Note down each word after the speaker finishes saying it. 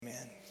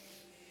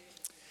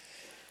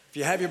If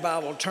you have your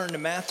Bible, turn to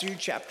Matthew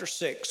chapter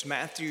 6.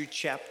 Matthew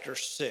chapter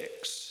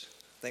 6.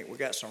 I think we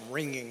got some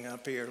ringing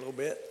up here a little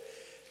bit.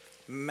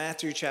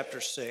 Matthew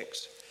chapter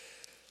 6.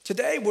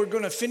 Today we're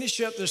going to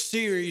finish up the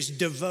series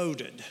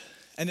Devoted.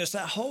 And it's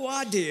that whole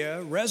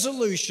idea,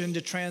 resolution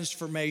to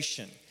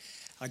transformation.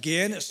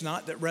 Again, it's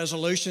not that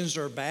resolutions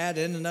are bad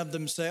in and of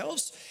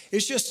themselves.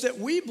 It's just that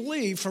we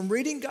believe from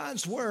reading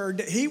God's word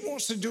that he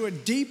wants to do a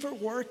deeper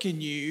work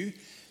in you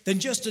than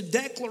just a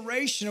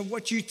declaration of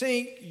what you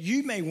think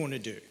you may want to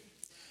do.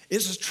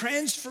 It's a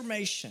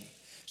transformation.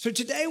 So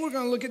today we're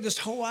going to look at this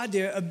whole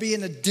idea of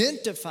being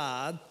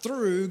identified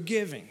through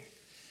giving.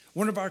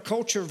 One of our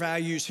culture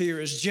values here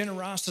is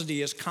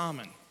generosity is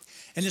common.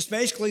 And it's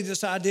basically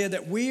this idea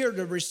that we are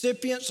the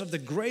recipients of the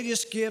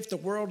greatest gift the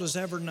world has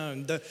ever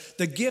known,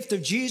 the gift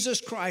of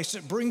Jesus Christ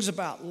that brings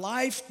about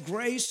life,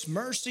 grace,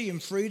 mercy,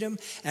 and freedom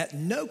at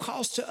no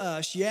cost to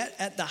us, yet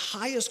at the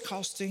highest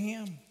cost to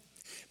him.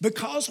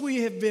 Because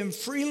we have been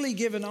freely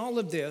given all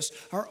of this,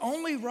 our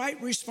only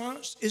right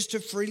response is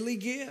to freely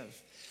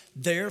give.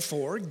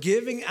 Therefore,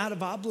 giving out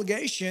of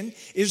obligation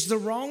is the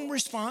wrong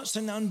response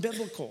and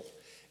unbiblical.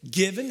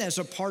 Giving as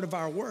a part of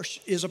our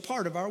worship is a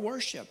part of our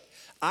worship.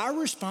 Our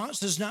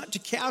response is not to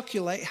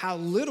calculate how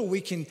little we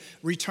can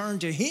return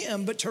to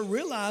him, but to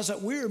realize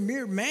that we're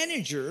mere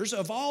managers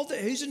of all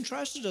that he's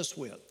entrusted us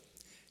with.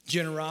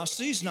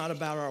 Generosity is not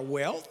about our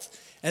wealth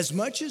as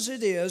much as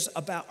it is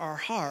about our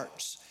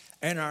hearts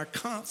and our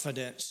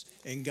confidence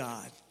in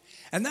God.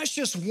 And that's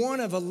just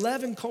one of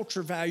 11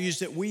 culture values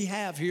that we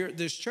have here at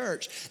this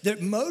church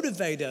that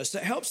motivate us,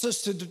 that helps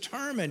us to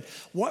determine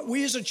what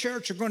we as a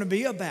church are going to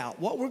be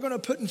about, what we're going to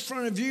put in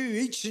front of you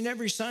each and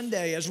every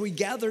Sunday as we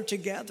gather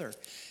together.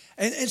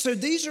 And so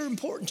these are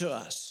important to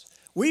us.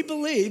 We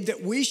believe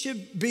that we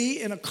should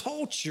be in a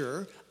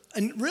culture,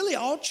 and really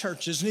all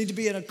churches need to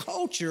be in a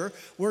culture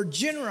where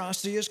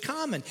generosity is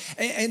common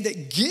and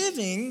that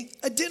giving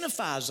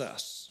identifies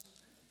us.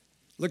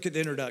 Look at the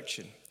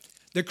introduction.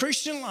 The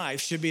Christian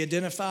life should be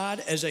identified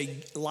as a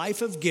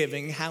life of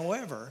giving.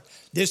 However,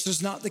 this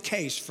is not the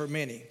case for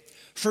many.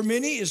 For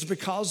many, it's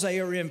because they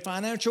are in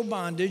financial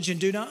bondage and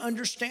do not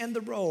understand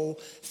the role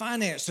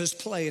finances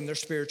play in their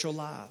spiritual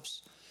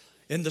lives.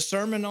 In the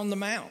Sermon on the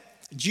Mount,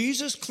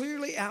 Jesus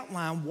clearly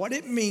outlined what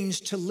it means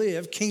to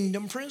live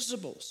kingdom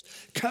principles,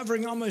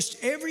 covering almost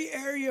every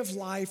area of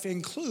life,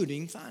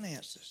 including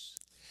finances.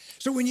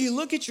 So when you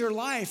look at your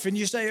life and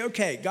you say,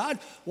 okay, God,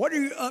 what are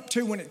you up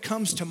to when it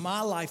comes to my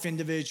life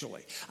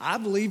individually? I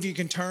believe you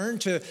can turn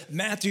to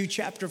Matthew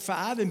chapter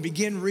 5 and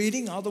begin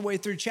reading all the way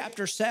through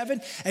chapter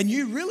 7, and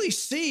you really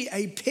see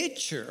a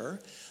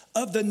picture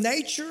of the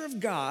nature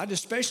of God,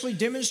 especially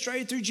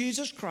demonstrated through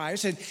Jesus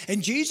Christ.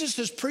 And Jesus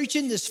is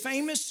preaching this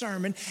famous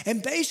sermon,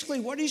 and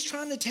basically what he's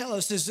trying to tell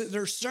us is that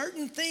there are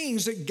certain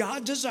things that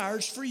God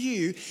desires for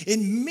you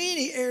in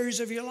many areas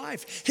of your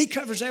life. He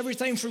covers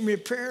everything from your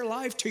prayer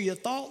life to your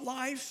thought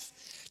life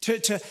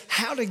to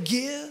how to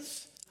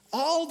give.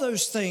 All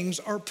those things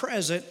are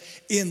present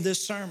in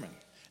this sermon.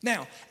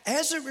 Now,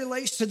 as it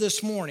relates to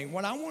this morning,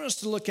 what I want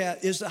us to look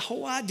at is the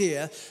whole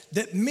idea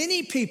that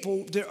many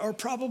people that are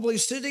probably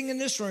sitting in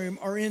this room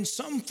are in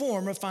some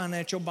form of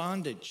financial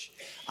bondage.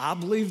 I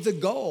believe the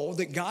goal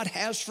that God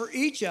has for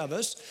each of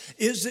us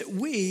is that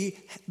we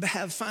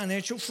have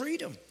financial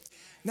freedom.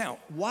 Now,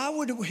 why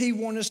would he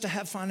want us to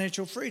have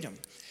financial freedom?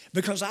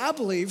 Because I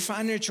believe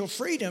financial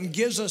freedom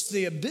gives us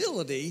the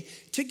ability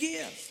to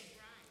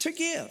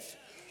give.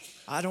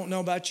 I don't know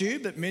about you,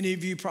 but many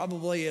of you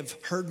probably have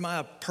heard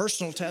my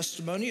personal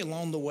testimony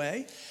along the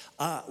way.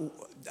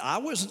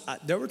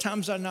 There were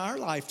times in our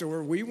life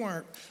where we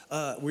were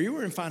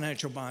in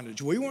financial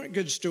bondage. We weren't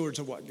good stewards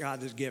of what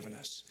God has given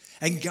us.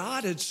 And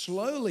God had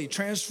slowly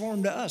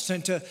transformed us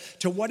into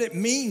what it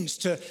means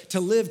to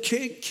live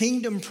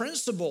kingdom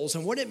principles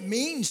and what it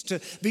means to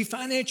be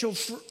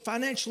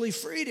financially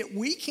free that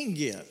we can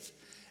give.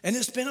 And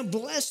it's been a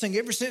blessing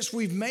ever since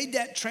we've made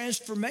that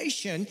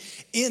transformation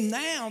in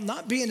now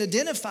not being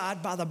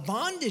identified by the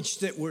bondage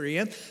that we're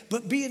in,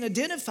 but being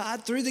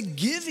identified through the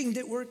giving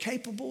that we're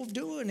capable of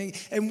doing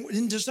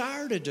and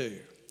desire to do.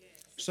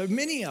 So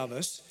many of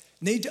us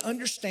need to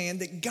understand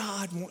that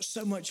God wants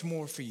so much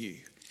more for you.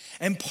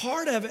 And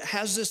part of it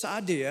has this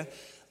idea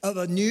of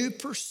a new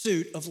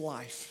pursuit of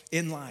life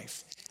in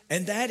life.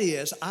 And that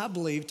is, I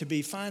believe, to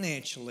be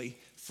financially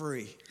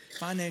free.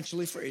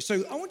 Financially free.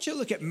 So I want you to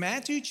look at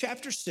Matthew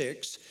chapter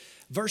 6,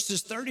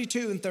 verses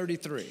 32 and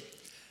 33.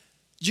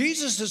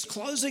 Jesus is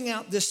closing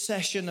out this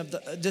section of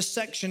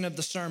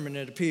the sermon,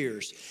 it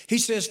appears. He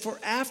says, for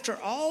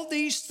after all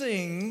these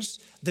things,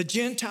 the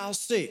Gentiles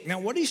seek.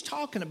 Now, what he's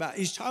talking about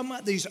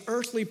these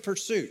earthly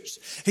pursuits.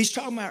 He's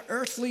talking about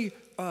earthly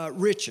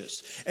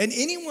riches. And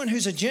anyone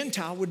who's a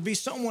Gentile would be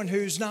someone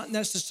who's not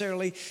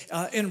necessarily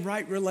in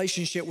right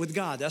relationship with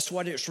God. That's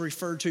what it's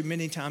referred to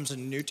many times in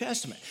the New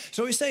Testament.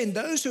 So he's saying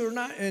those who are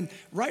not in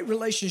right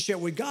relationship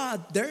with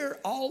God, their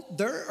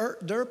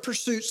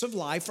pursuits of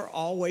life are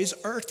always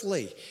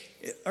earthly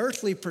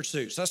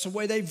pursuits. That's the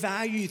way they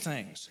value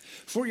things.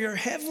 For your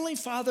heavenly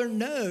Father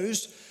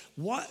knows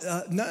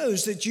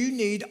knows that you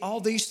need all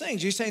these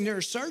things. He's saying there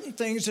are certain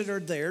things that are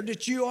there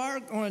that you are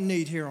going to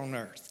need here on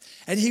earth.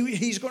 And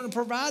he's going to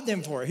provide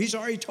them for you. He's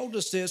already told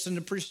us this in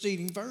the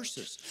preceding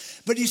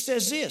verses. But he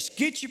says this,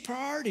 get your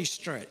priorities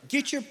straight.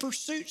 Get your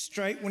pursuits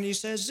straight when he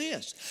says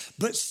this.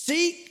 But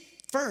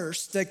seek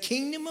first the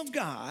kingdom of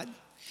God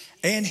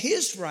and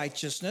his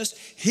righteousness,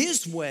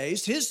 his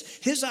ways,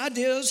 his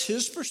ideas,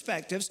 his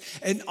perspectives,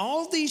 and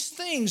all these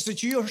things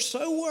that you are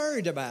so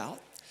worried about,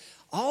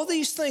 all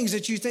these things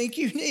that you think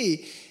you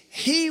need,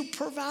 he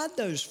provide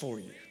those for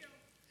you.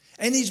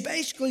 And he's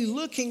basically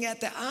looking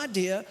at the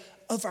idea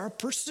of our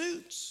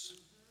pursuits.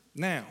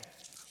 Now,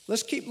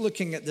 let's keep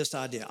looking at this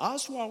idea.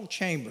 Oswald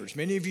Chambers,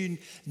 many of you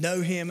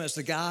know him as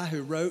the guy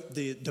who wrote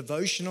the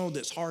devotional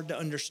that's hard to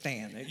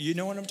understand. You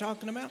know what I'm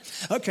talking about?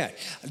 Okay,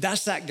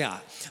 that's that guy.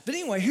 But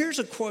anyway, here's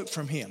a quote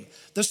from him.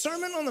 The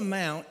Sermon on the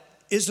Mount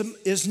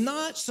is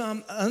not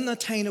some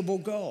unattainable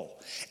goal.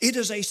 It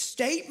is a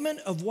statement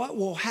of what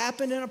will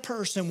happen in a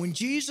person when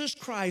Jesus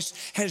Christ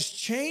has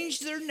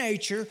changed their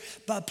nature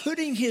by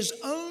putting his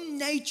own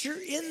nature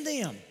in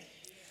them.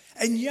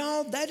 And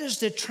y'all, that is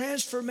the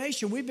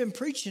transformation we've been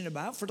preaching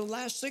about for the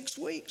last 6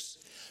 weeks.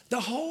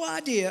 The whole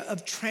idea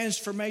of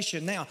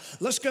transformation. Now,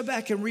 let's go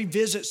back and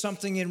revisit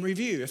something in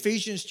review.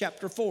 Ephesians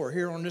chapter 4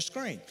 here on the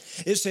screen.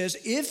 It says,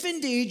 if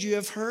indeed you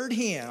have heard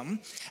him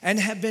and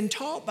have been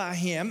taught by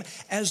him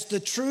as the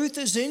truth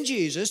is in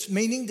Jesus,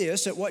 meaning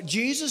this, that what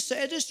Jesus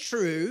said is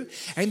true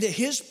and that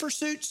his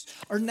pursuits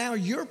are now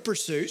your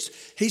pursuits,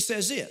 he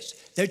says this,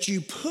 that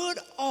you put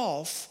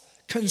off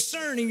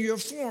concerning your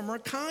former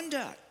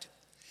conduct.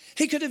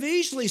 He could have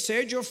easily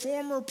said your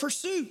former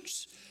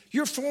pursuits,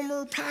 your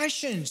former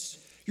passions,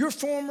 your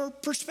former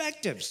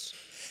perspectives.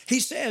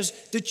 He says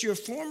that your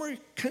former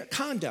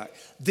conduct,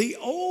 the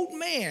old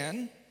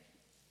man,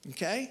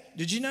 okay?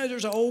 Did you know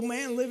there's an old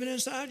man living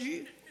inside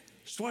you?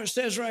 That's what it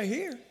says right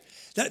here.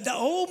 The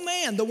old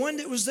man, the one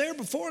that was there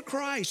before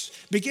Christ,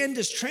 began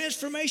this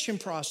transformation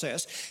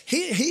process.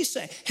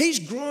 He's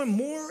growing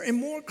more and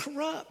more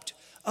corrupt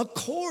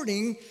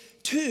according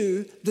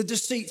to the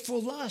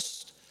deceitful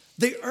lust,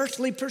 the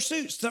earthly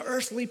pursuits, the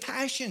earthly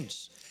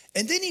passions.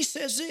 And then he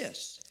says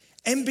this,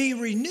 and be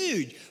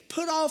renewed.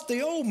 Put off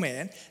the old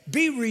man,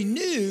 be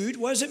renewed.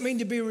 What does it mean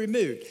to be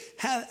renewed?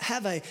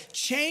 Have a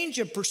change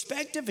of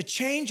perspective, a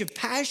change of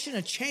passion,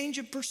 a change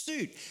of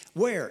pursuit.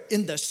 Where?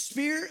 In the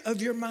spirit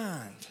of your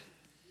mind.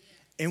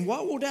 And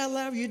what will that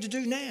allow you to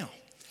do now?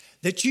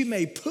 That you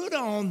may put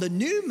on the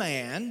new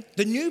man,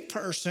 the new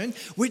person,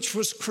 which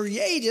was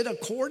created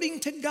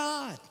according to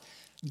God.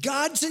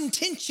 God's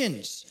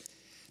intentions.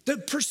 The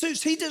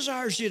pursuits he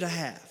desires you to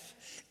have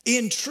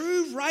in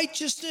true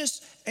righteousness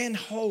and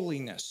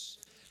holiness.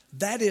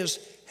 That is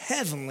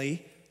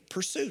heavenly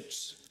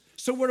pursuits.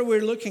 So what are we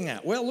looking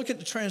at? Well, look at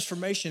the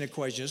transformation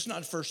equation. It's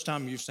not the first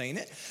time you've seen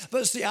it, but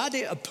it's the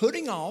idea of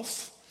putting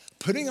off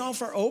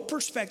our old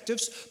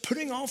perspectives,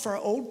 putting off our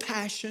old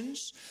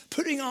passions,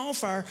 putting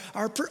off our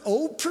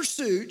old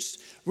pursuits.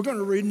 We're going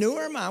to renew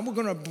our mind. We're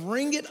going to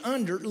bring it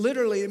under.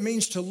 Literally, it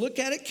means to look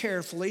at it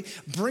carefully,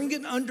 bring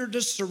it under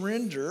the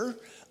surrender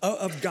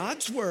of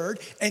God's word,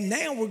 and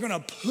now we're going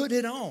to put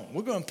it on.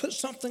 We're going to put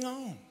something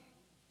on,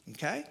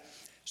 okay?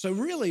 So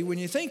really, when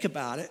you think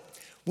about it,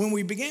 when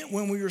we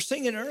were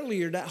singing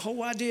earlier, that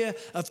whole idea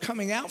of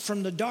coming out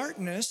from the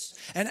darkness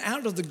and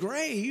out of the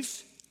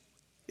grave,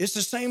 it's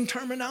the same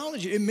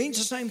terminology. It means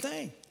the same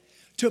thing.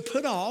 To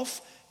put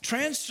off,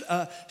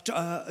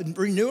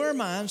 renew our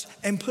minds,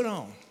 and put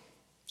on.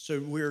 So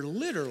we're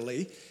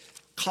literally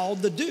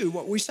called to do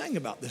what we sang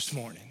about this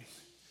morning.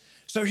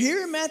 So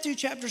here in Matthew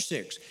chapter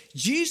 6,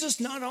 Jesus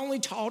not only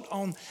taught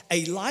on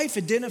a life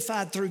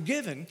identified through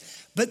giving,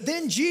 but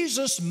then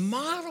Jesus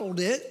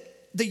modeled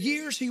it the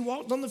years he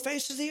walked on the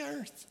face of the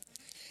earth.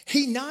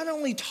 He not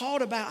only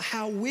taught about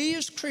how we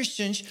as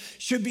Christians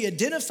should be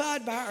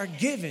identified by our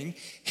giving,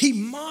 he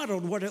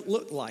modeled what it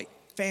looked like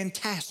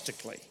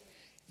fantastically,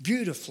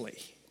 beautifully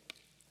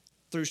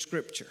through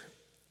Scripture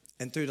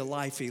and through the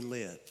life he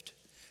lived.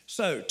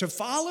 So to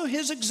follow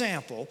his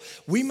example,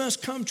 we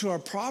must come to a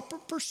proper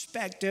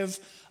perspective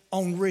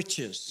on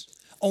riches,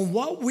 on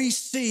what we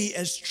see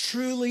as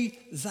truly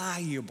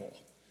valuable.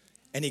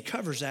 And he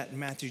covers that in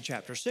Matthew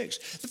chapter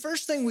 6. The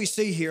first thing we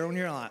see here on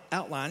your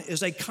outline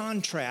is a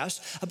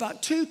contrast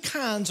about two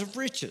kinds of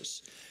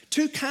riches,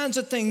 two kinds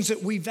of things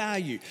that we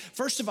value.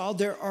 First of all,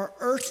 there are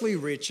earthly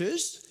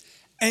riches.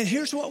 And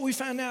here's what we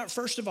find out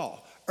first of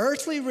all.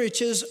 Earthly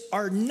riches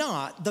are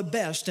not the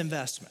best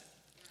investment.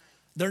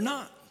 They're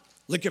not.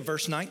 Look at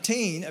verse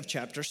 19 of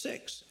chapter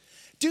 6.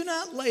 Do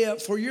not lay up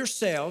for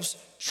yourselves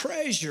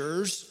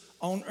treasures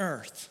on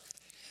earth.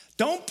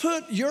 Don't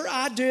put your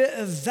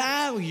idea of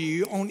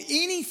value on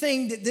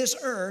anything that this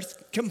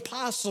earth can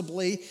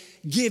possibly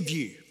give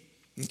you,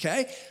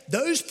 okay?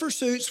 Those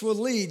pursuits will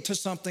lead to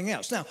something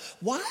else. Now,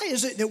 why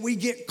is it that we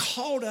get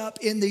caught up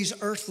in these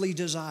earthly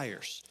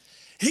desires?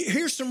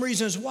 Here's some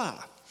reasons why.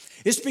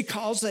 It's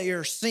because they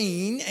are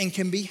seen and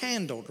can be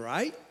handled,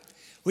 right?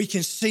 We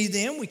can see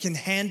them. We can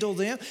handle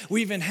them.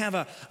 We even have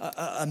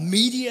a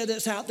media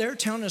that's out there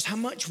telling us how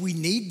much we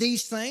need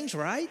these things,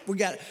 right? We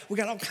got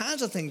all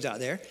kinds of things out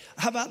there.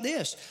 How about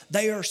this?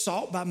 They are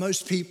sought by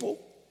most people.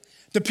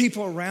 The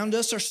people around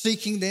us are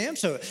seeking them.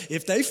 So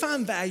if they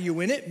find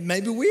value in it,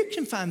 maybe we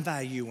can find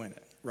value in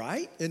it,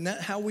 right? Isn't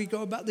that how we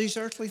go about these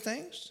earthly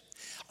things?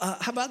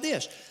 How about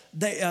this?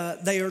 They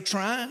are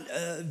trying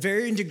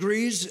varying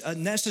degrees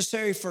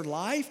necessary for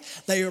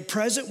life. They are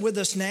present with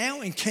us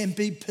now and can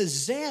be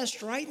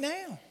possessed right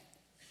now.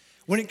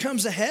 When it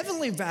comes to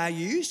heavenly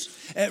values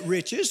at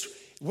riches,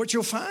 what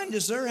you'll find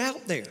is they're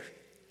out there.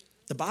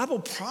 The Bible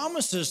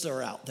promises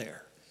they're out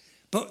there.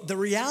 But the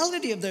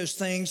reality of those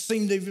things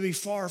seem to be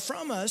far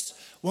from us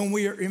when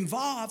we are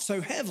involved so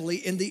heavily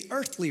in the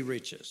earthly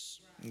riches.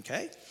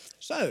 Okay?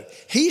 So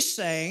he's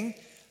saying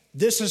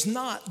this is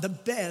not the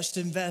best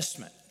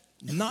investment.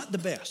 Not the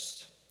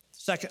best.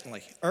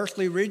 Secondly,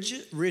 earthly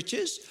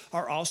riches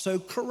are also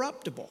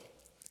corruptible.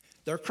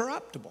 They're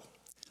corruptible.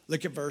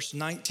 Look at verse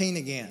 19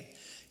 again.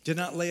 Do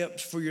not lay up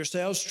for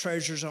yourselves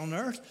treasures on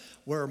earth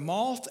where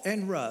moth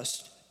and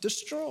rust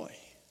destroy.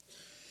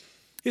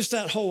 It's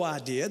that whole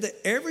idea that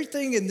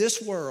everything in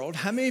this world,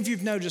 how many of you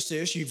have noticed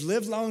this? You've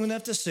lived long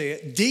enough to see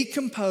it,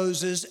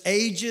 decomposes,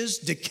 ages,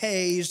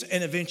 decays,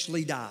 and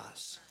eventually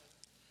dies.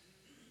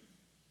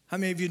 How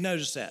many of you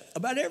noticed that?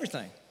 About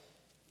everything.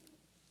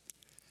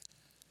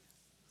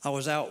 I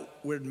was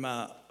out with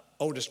my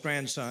oldest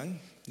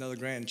grandson, another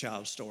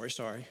grandchild story,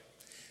 sorry,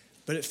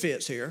 but it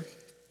fits here.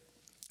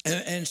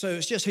 And so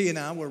it's just he and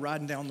I, we're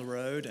riding down the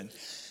road, and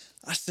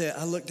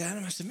I looked at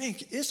him, I said, man,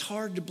 it's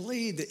hard to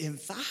believe that in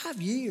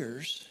 5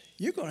 years,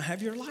 you're going to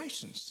have your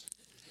license.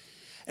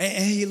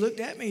 And he looked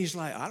at me, he's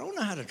like, I don't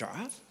know how to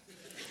drive.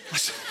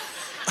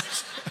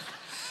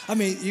 I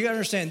mean, you got to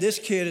understand, this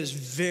kid is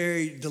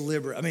very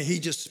deliberate. I mean, he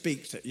just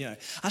speaks it,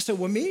 I said,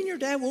 well, me and your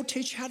dad, we'll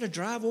teach you how to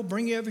drive. We'll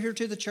bring you over here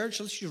to the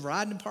church, let you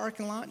ride in the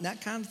parking lot and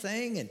that kind of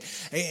thing.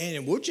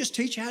 And we'll just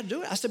teach you how to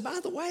do it. I said, by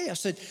the way,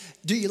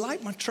 do you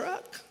like my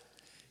truck?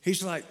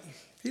 He's like,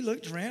 he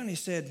looked around, he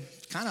said,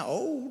 kind of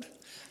old.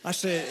 I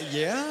said,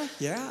 yeah.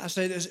 I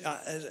said,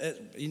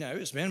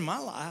 it's been my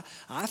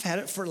life. I've had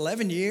it for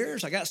 11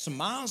 years. I got some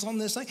miles on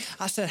this thing.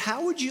 I said,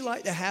 how would you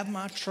like to have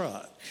my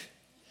truck?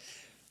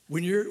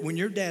 When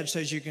your dad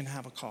says you can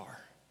have a car,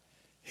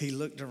 he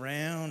looked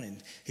around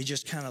and he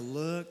just kind of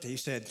looked. He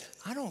said,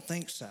 I don't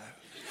think so.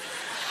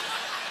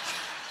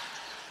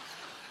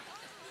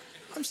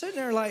 I'm sitting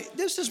there like,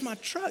 this is my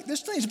truck.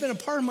 This thing's been a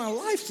part of my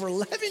life for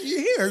 11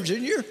 years,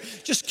 and you're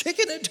just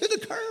kicking it to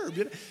the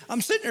curb.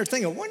 I'm sitting there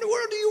thinking, what in the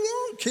world do you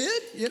want,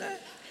 kid?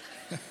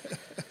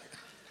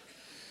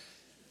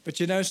 But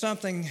you know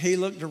something? He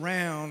looked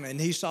around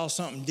and he saw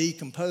something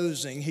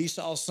decomposing. He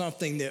saw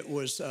something that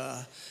was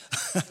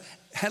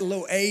had a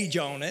little age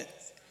on it.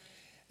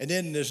 And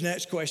then his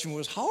next question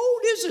was, how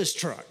old is this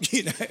truck? But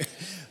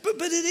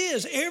it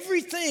is.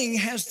 Everything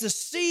has the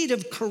seed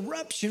of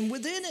corruption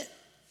within it.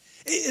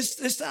 It's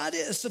this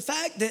idea. It's the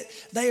fact that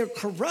they are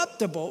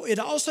corruptible. It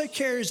also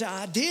carries the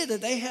idea that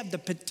they have the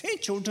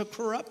potential to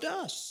corrupt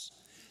us.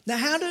 Now,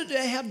 how do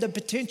they have the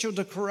potential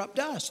to corrupt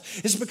us?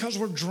 It's because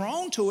we're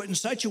drawn to it in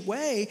such a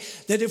way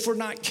that if we're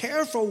not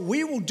careful,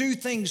 we will do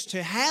things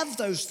to have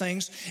those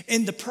things.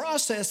 In the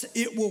process,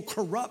 it will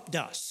corrupt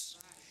us.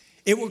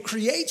 It will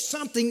create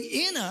something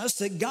in us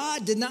that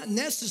God did not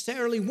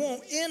necessarily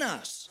want in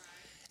us.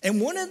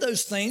 And one of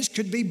those things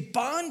could be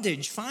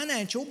bondage,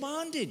 financial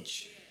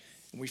bondage.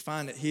 And we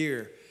find it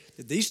here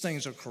that these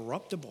things are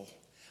corruptible.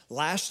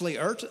 Lastly,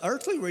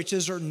 earthly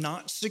riches are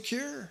not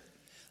secure.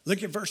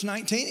 Look at verse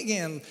 19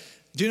 again.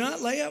 Do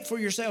not lay up for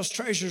yourselves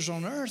treasures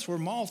on earth where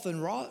moth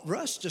and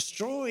rust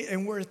destroy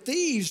and where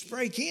thieves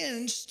break in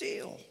and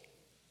steal.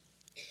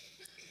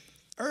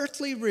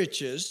 Earthly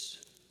riches,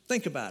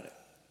 think about it.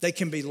 They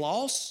can be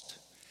lost,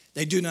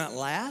 they do not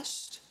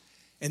last,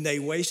 and they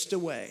waste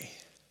away.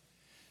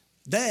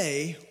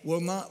 They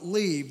will not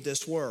leave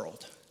this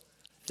world.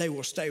 They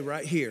will stay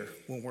right here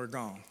when we're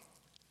gone.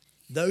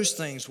 Those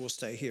things will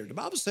stay here. The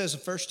Bible says in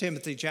 1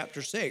 Timothy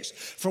chapter 6,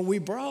 for we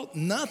brought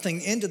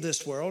nothing into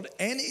this world,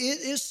 and it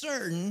is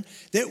certain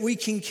that we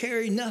can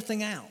carry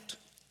nothing out.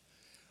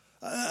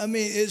 I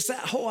mean, it's that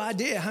whole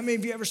idea. How many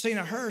of you ever seen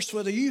a hearse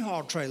with a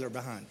U-Haul trailer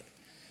behind it?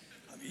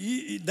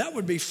 That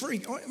would be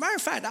freak. Matter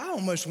of fact, I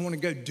almost want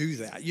to go do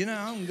that.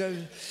 I want to go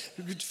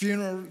to the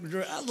funeral.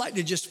 I'd like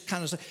to just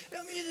kind of say,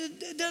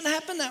 it doesn't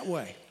happen that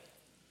way.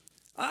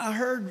 I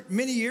heard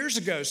many years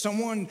ago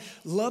someone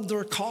loved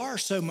their car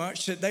so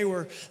much that they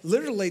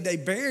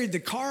buried the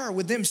car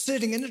with them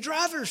sitting in the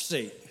driver's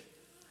seat.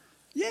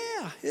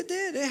 Yeah, it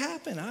did. It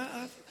happened.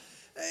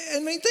 I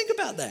mean, think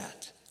about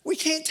that. We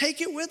can't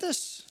take it with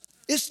us.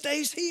 It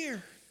stays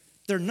here.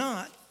 They're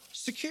not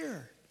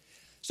secure.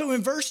 So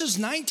in verses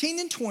 19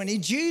 and 20,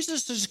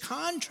 Jesus is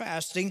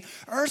contrasting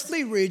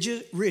earthly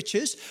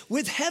riches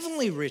with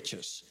heavenly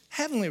riches.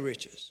 Heavenly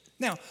riches.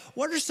 Now,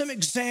 what are some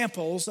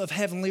examples of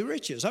heavenly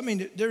riches? I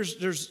mean,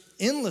 there's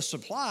endless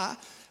supply.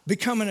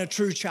 Becoming a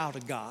true child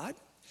of God,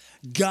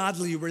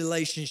 godly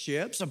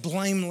relationships, a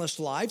blameless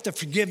life, the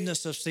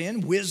forgiveness of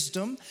sin,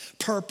 wisdom,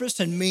 purpose,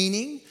 and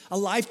meaning, a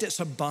life that's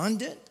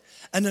abundant,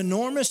 an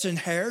enormous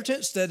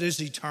inheritance that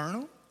is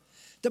eternal.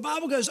 The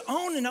Bible goes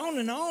on and on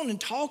and on and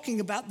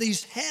talking about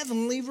these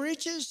heavenly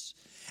riches,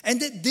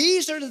 and that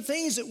these are the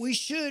things that we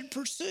should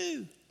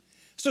pursue.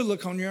 So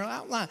look on your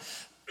outline.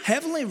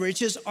 Heavenly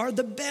riches are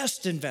the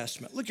best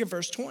investment. Look at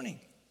verse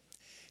 20.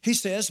 He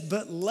says,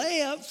 but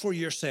lay up for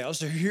yourselves.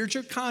 So here's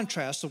your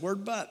contrast, the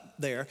word but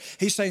there.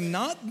 He's saying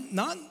not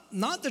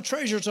the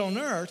treasures on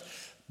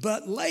earth,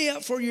 but lay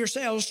up for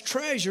yourselves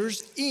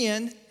treasures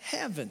in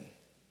heaven.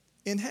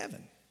 In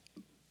heaven.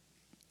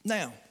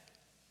 Now,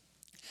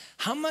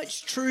 how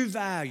much true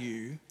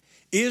value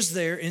is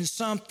there in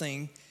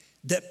something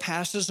that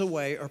passes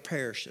away or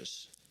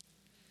perishes?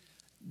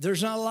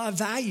 There's not a lot of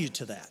value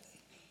to that.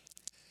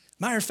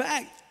 Matter of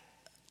fact,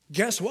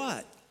 guess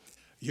what?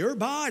 Your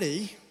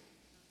body,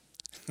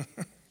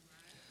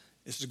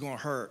 this is going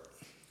to hurt,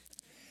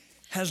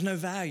 has no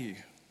value.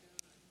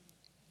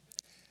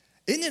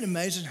 Isn't it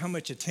amazing how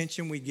much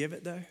attention we give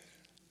it, though?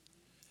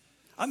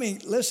 I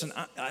mean, listen,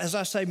 as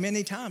I say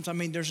many times, I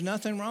mean, there's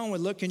nothing wrong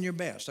with looking your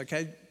best,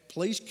 okay?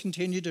 Please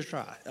continue to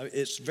try.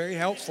 It's very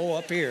helpful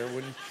up here.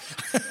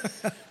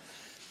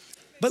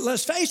 But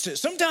let's face it,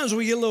 sometimes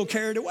we get a little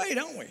carried away,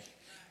 don't we?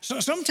 So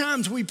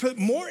sometimes we put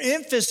more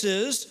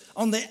emphasis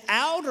on the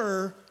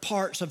outer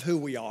parts of who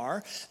we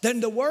are than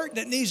the work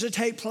that needs to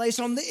take place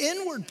on the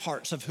inward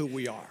parts of who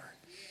we are.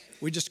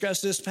 We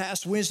discussed this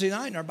past Wednesday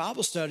night in our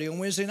Bible study on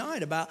Wednesday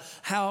night about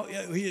how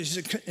he's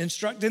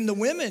instructing the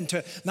women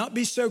to not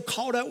be so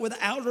caught up with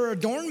outer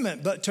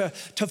adornment, but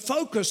to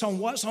focus on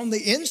what's on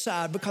the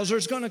inside, because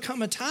there's going to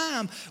come a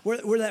time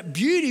where that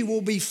beauty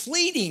will be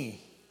fleeting.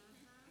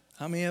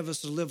 How many of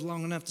us have lived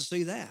long enough to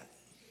see that?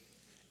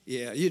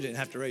 Yeah, you didn't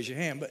have to raise your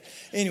hand, but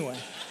anyway.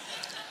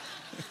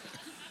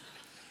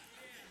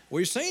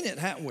 We've seen it,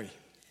 haven't we?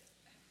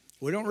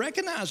 We don't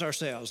recognize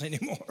ourselves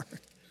anymore.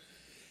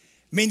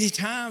 Many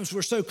times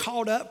we're so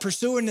caught up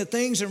pursuing the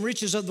things and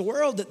riches of the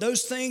world that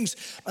those things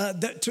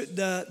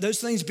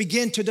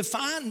begin to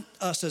define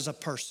us as a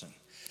person.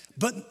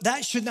 But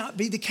that should not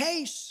be the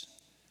case.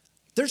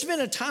 There's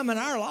been a time in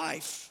our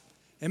life,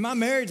 in my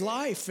married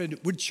life and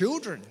with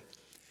children,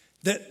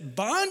 that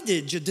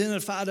bondage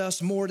identified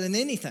us more than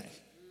anything.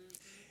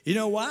 You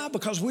know why?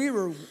 Because we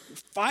were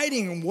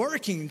fighting and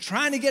working,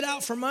 trying to get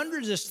out from under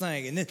this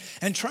thing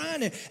and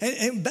trying to,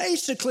 and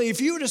basically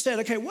if you would have said,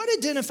 okay, what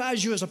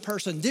identifies you as a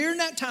person? During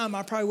that time,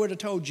 I probably would have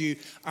told you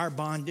our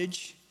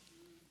bondage.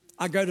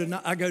 I go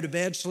to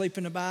bed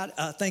sleeping about it,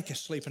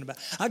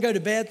 I go to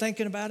bed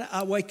thinking about it.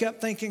 I wake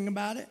up thinking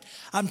about it.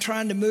 I'm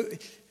trying to move.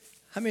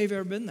 How many of you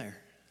have ever been there?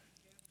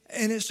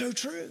 And it's so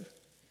true.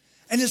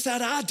 And it's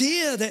that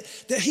idea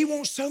that he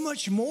wants so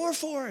much more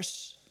for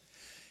us.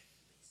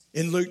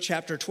 In Luke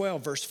chapter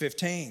 12, verse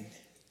 15,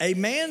 a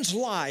man's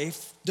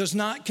life does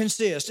not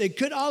consist. It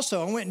could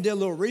also, I went and did a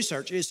little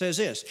research. It says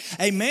this,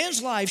 a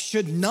man's life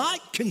should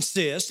not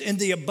consist in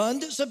the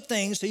abundance of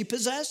things he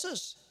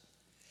possesses.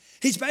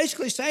 He's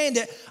basically saying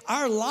that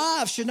our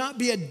lives should not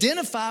be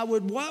identified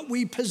with what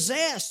we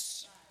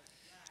possess,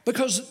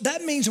 because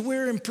that means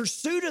we're in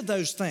pursuit of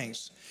those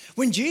things.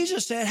 When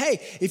Jesus said,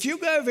 hey, if you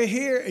go over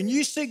here and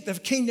you seek the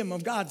kingdom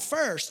of God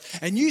first,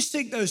 and you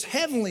seek those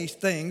heavenly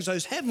things,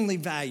 those heavenly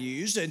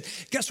values, and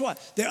guess what?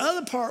 The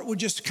other part will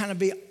just kind of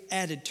be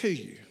added to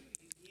you.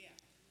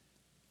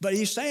 But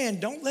he's saying,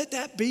 don't let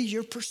that be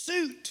your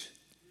pursuit.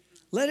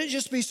 Let it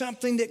just be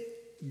something that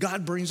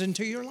God brings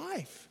into your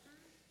life.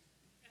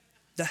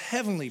 The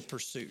heavenly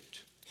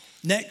pursuit.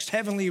 Next,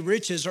 heavenly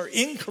riches are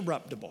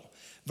incorruptible.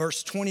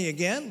 Verse 20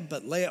 again,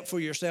 but lay up for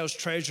yourselves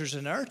treasures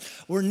in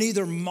earth where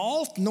neither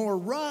moth nor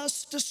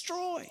rust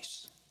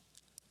destroys.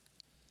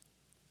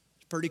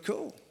 It's pretty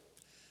cool.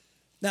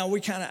 Now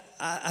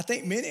I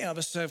think many of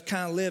us have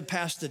kind of lived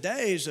past the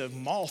days of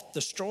moth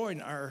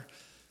destroying our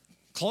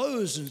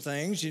clothes and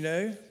things, you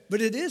know.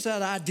 But it is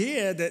that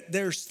idea that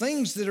there's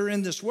things that are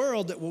in this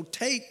world that will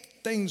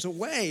take things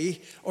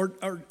away or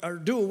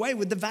do away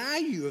with the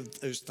value of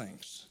those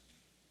things.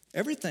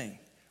 Everything,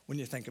 when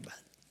you think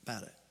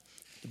about it.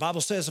 The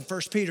Bible says in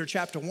 1 Peter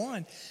chapter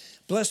 1,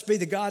 blessed be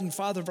the God and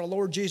Father of our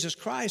Lord Jesus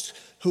Christ,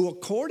 who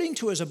according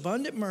to his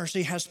abundant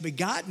mercy has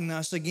begotten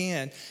us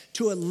again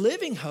to a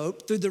living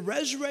hope through the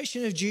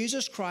resurrection of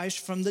Jesus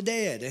Christ from the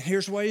dead. And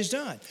here's what he's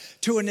done.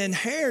 To an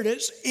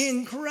inheritance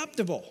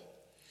incorruptible.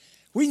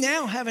 We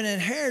now have an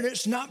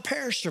inheritance not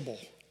perishable.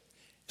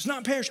 It's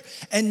not perishable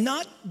and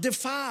not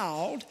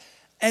defiled,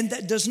 and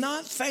that does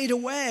not fade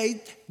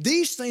away.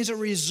 These things are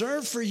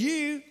reserved for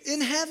you in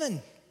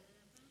heaven.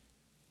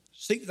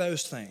 Seek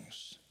those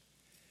things.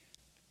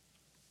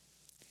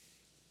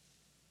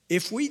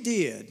 If we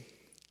did,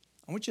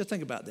 I want you to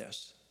think about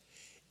this.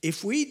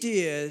 If we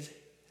did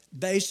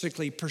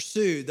basically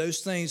pursue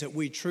those things that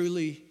we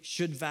truly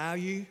should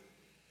value,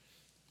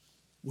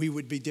 we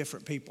would be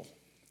different people.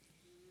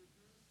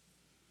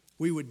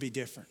 We would be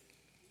different.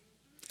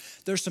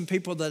 There's some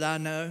people that I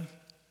know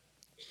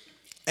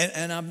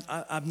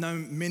I've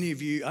known many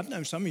of you, I've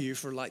known some of you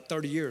for like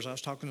 30 years. I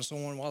was talking to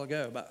someone a while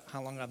ago about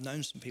how long I've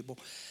known some people.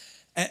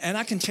 And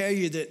I can tell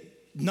you that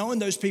knowing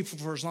those people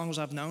for as long as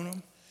I've known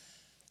them,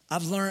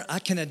 I've learned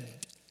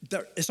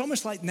it's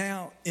almost like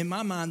now in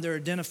my mind they're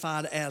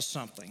identified as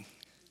something.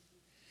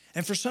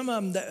 And for some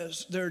of them,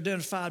 they're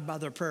identified by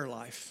their prayer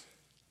life.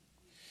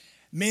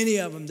 Many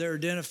of them, they're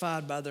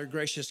identified by their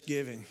gracious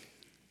giving.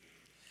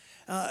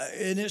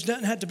 And it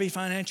doesn't have to be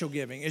financial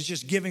giving. It's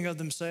just giving of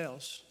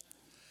themselves,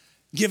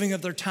 giving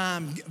of their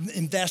time,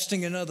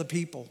 investing in other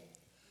people.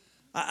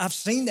 I've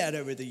seen that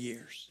over the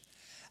years.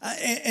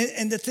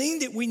 And the thing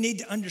that we need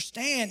to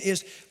understand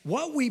is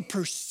what we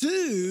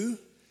pursue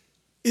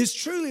is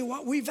truly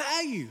what we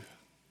value.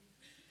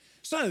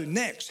 So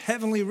next,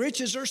 heavenly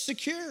riches are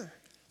secure.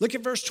 Look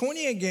at verse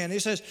 20 again.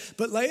 It says,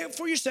 but lay up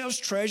for yourselves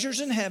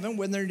treasures in heaven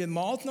where neither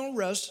moth nor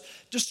rust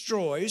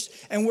destroys,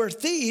 and where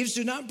thieves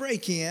do not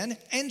break in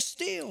and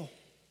steal.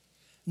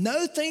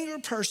 No thing or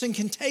person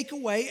can take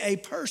away a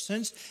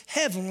person's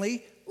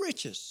heavenly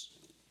riches.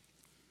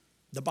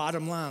 The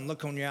bottom line,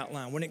 look on your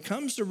outline. When it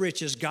comes to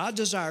riches, God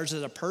desires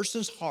that a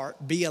person's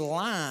heart be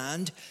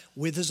aligned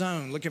with his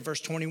own. Look at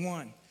verse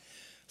 21.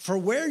 For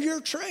where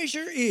your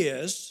treasure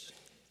is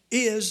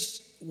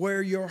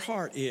where your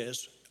heart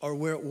is, or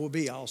where it will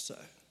be also.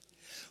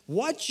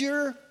 What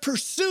you're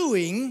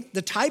pursuing,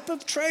 the type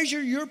of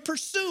treasure you're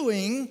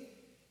pursuing,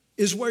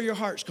 is where your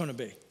heart's going to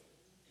be.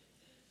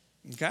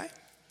 Okay?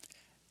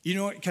 You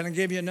know what? Can I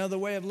give you another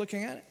way of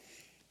looking at it?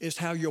 It's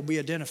how you'll be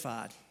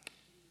identified.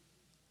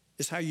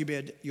 It's how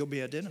you'll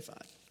be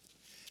identified.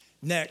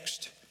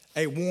 Next,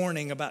 a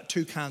warning about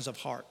two kinds of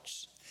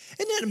hearts.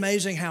 Isn't it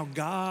amazing how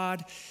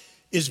God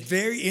is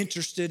very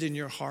interested in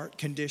your heart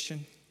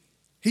condition?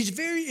 He's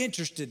very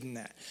interested in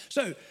that.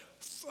 So,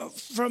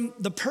 from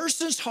the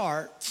person's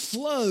heart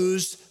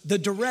flows the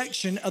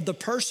direction of the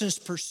person's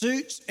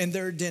pursuits and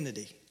their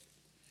identity.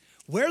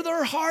 Where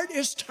their heart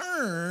is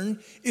turned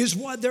is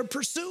what they're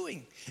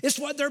pursuing. It's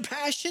what their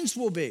passions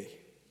will be.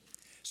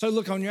 So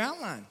look on your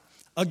outline.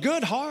 A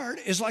good heart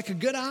is like a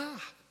good eye.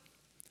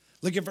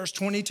 Look at verse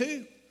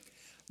 22.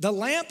 The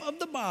lamp of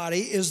the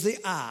body is the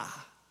eye.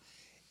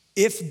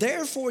 If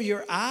therefore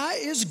your eye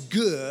is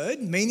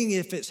good, meaning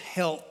if it's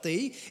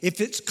healthy,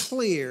 if it's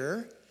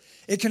clear,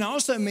 it can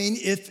also mean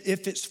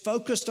if it's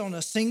focused on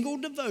a single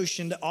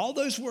devotion, that all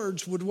those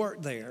words would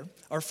work there,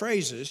 or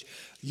phrases,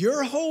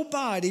 your whole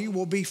body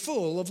will be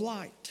full of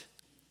light.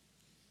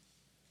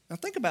 Now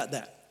think about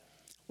that.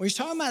 When he's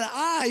talking about an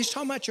eye, he's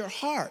talking about your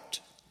heart.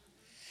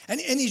 And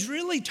he's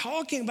really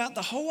talking about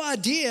the whole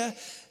idea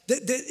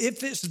that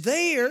if it's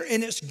there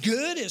and it's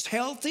good, it's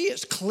healthy,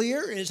 it's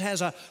clear, it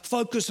has a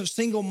focus of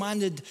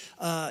single-minded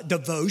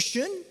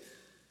devotion,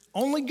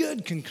 only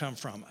good can come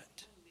from it.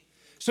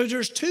 So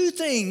there's two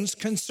things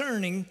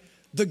concerning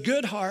the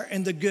good heart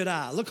and the good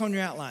eye. Look on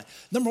your outline.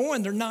 Number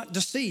one, they're not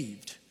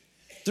deceived.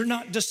 They're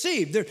not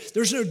deceived.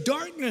 There's no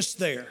darkness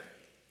there.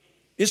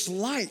 It's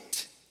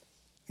light,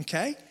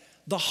 okay?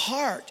 The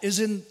heart is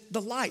in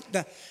the light.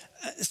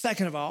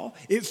 Second of all,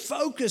 it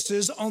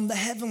focuses on the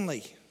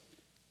heavenly.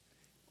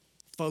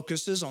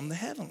 Focuses on the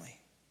heavenly.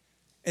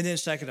 And then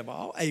second of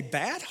all, a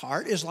bad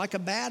heart is like a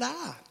bad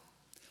eye.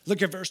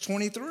 Look at verse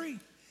 23.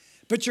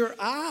 But your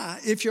eye,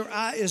 if your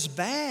eye is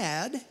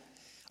bad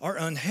or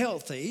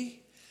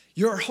unhealthy,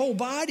 your whole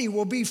body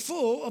will be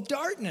full of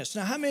darkness.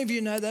 Now, how many of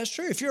you know that's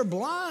true? If you're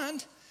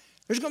blind,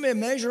 there's going to be a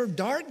measure of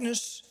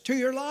darkness to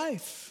your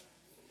life.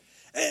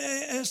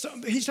 And so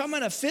he's talking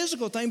about a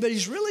physical thing, but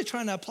he's really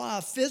trying to apply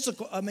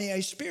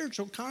a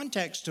spiritual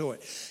context to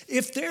it.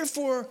 If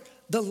therefore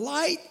the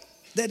light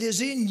that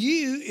is in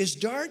you is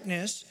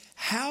darkness,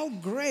 how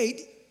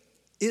great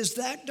is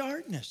that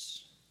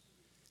darkness?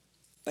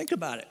 Think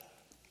about it.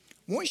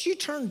 Once you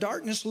turn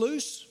darkness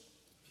loose,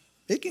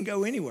 it can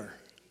go anywhere.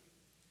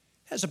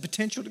 It has a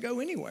potential to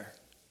go anywhere.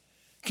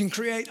 It can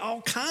create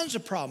all kinds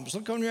of problems.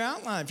 Look on your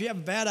outline. If you have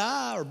a bad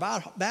eye or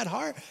bad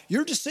heart,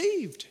 you're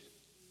deceived.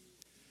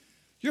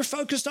 You're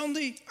focused on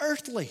the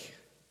earthly.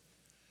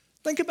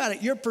 Think about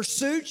it. Your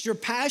pursuits, your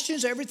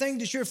passions, everything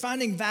that you're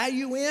finding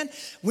value in,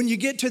 when you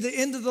get to the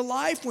end of the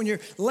life, when you're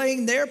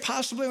laying there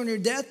possibly on your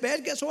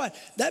deathbed, guess what?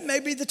 That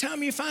may be the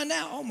time you find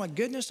out, oh my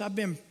goodness, I've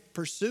been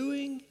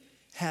pursuing,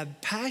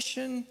 have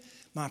passion,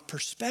 my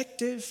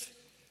perspective,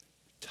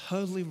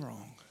 totally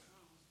wrong.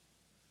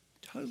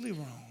 Totally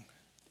wrong.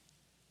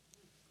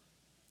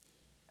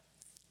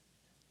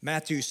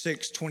 Matthew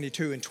 6,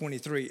 22 and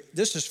 23.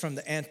 This is from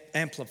the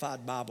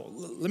Amplified Bible.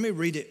 Let me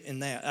read it in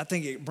that. I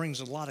think it brings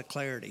a lot of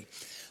clarity.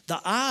 The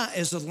eye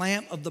is the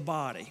lamp of the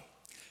body.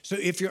 So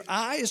if your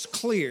eye is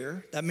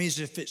clear, that means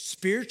if it's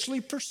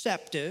spiritually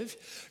perceptive,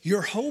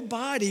 your whole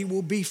body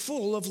will be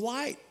full of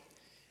light,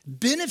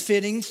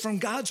 benefiting from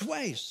God's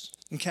ways.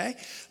 Okay?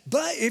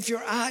 But if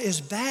your eye is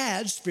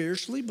bad,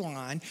 spiritually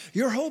blind,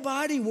 your whole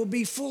body will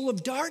be full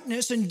of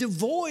darkness and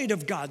devoid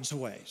of God's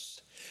ways.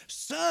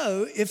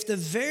 So if the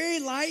very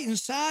light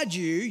inside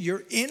you,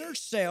 your inner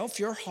self,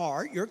 your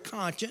heart, your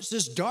conscience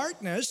is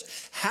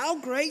darkness, how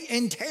great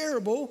and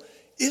terrible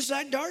is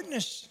that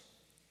darkness?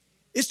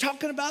 It's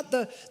talking about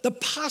the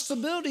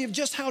possibility of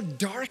just how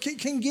dark it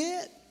can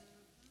get.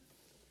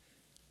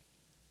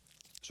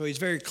 So he's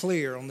very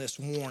clear on this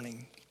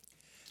warning.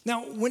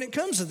 Now, when it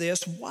comes to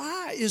this,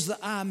 why is the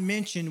eye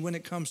mentioned when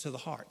it comes to the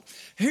heart?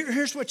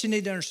 Here's what you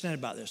need to understand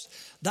about this.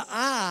 The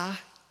eye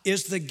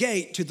is the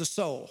gate to the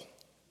soul.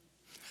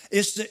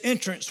 It's the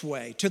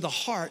entranceway to the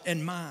heart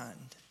and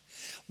mind.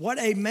 What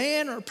a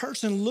man or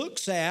person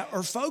looks at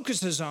or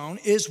focuses on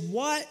is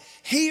what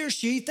he or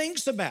she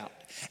thinks about.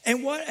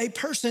 And what a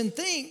person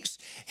thinks,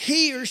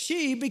 he or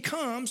she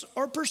becomes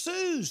or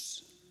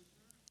pursues.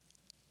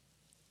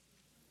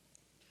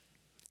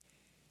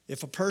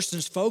 If a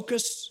person's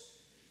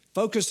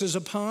focuses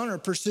upon or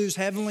pursues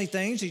heavenly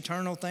things,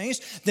 eternal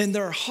things, then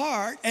their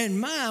heart and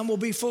mind will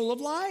be full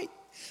of light.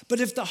 But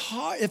if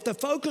the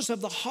focus of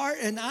the heart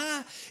and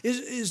eye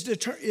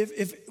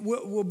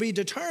will be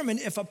determined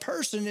if a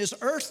person is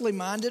earthly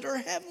minded or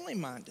heavenly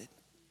minded.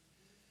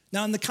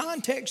 Now, in the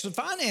context of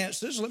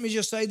finances, let me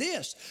just say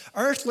this: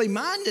 earthly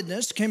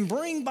mindedness can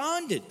bring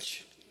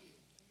bondage.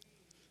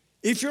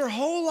 If your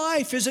whole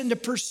life is in the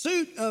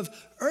pursuit of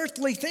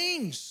earthly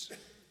things,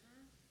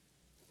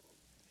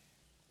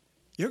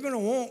 you're going to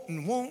want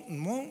and want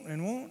and want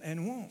and want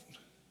and want.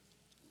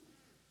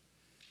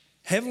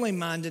 Heavenly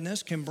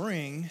mindedness can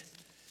bring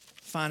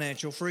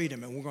financial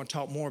freedom, and we're going to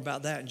talk more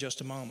about that in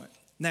just a moment.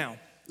 Now,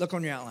 look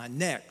on your outline.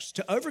 Next,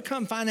 to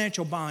overcome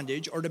financial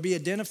bondage or to be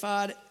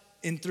identified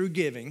in through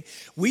giving,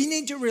 we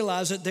need to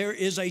realize that there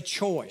is a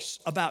choice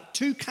about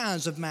two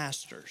kinds of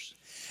masters.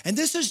 And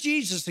this is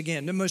Jesus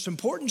again, the most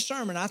important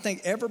sermon I think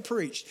ever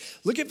preached.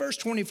 Look at verse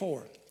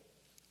 24.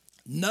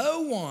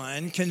 No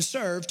one can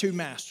serve two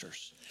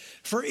masters.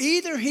 For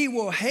either he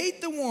will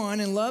hate the one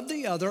and love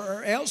the other,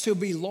 or else he'll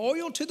be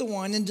loyal to the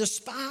one and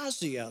despise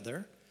the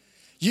other.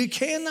 You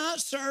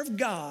cannot serve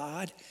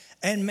God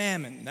and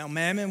mammon. Now,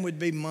 mammon would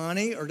be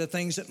money or the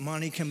things that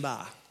money can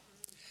buy.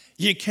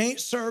 You can't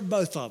serve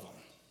both of them.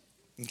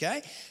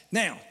 Okay?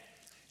 Now,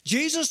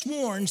 Jesus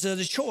warns that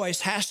a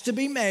choice has to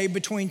be made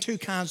between two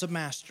kinds of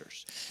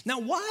masters. Now,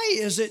 why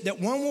is it that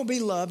one will be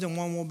loved and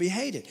one will be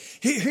hated?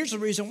 Here's the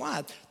reason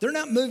why. They're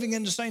not moving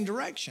in the same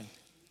direction.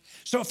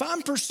 So if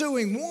I'm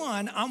pursuing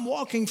one, I'm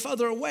walking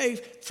further away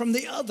from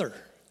the other.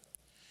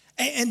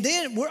 And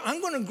then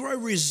I'm going to grow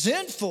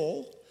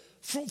resentful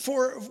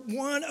for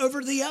one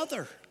over the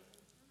other.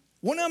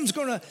 One of them's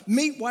going to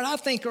meet what I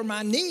think are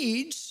my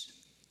needs,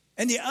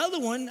 and the other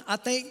one, I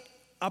think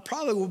I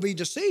probably will be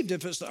deceived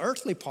if it's the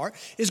earthly part,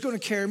 is going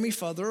to carry me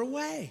further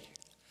away.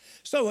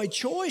 So a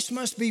choice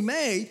must be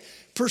made: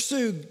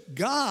 pursue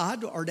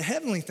God or the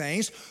heavenly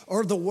things,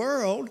 or the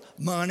world,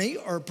 money,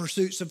 or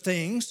pursuits of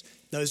things.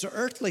 Those are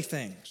earthly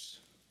things.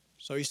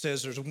 So he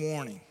says there's a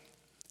warning.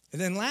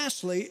 And then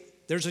lastly,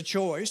 there's a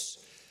choice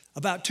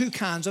about two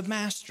kinds of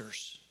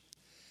masters.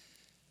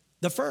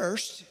 The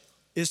first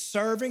is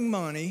serving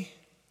money,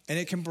 and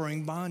it can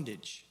bring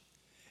bondage.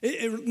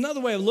 Another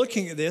way of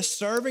looking at this: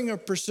 serving or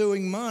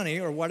pursuing money,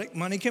 or what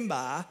money can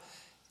buy,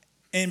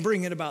 and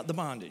bring it about the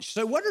bondage.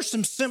 So what are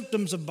some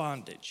symptoms of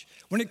bondage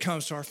when it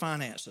comes to our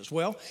finances?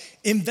 Well,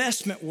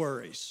 investment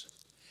worries.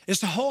 It's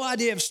the whole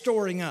idea of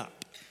storing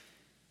up.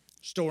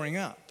 Storing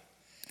up.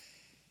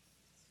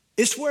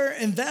 It's where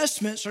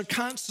investments are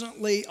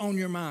constantly on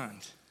your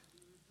mind.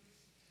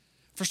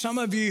 For some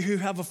of you who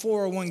have a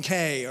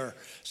 401k or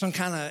some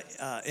kind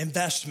of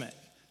investment,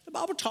 the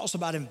Bible talks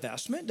about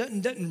investment,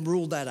 doesn't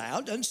rule that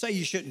out, doesn't say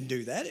you shouldn't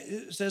do that.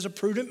 It says a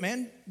prudent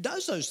man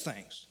does those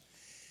things.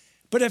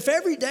 But if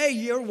every day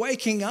you're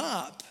waking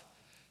up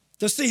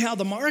to see how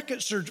the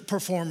markets are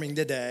performing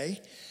today,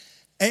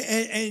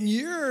 and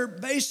you're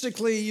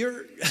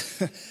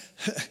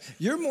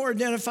you're more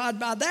identified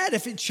by that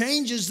if it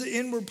changes the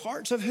inward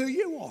parts of who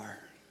you are.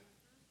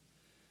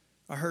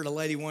 I heard a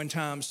lady one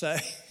time say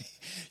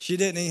she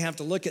didn't even have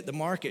to look at the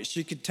markets.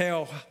 She could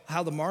tell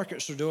how the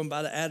markets are doing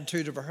by the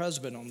attitude of her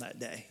husband on that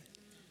day.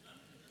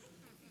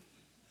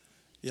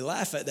 You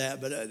laugh at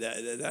that, but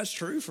that's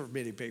true for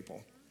many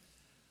people.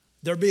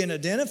 They're being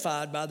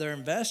identified by their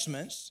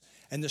investments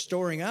and the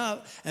storing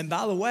up. And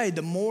by the way,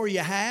 the more you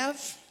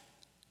have,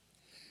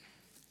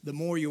 the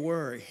more you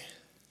worry.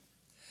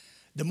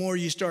 The more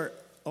you start,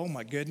 oh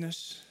my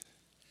goodness,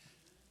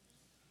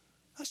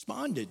 that's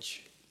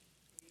bondage.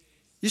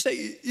 You're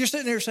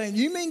sitting there saying,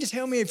 you mean to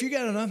tell me if you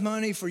got enough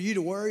money for you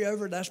to worry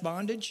over, that's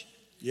bondage?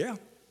 Yeah.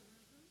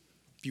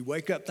 If you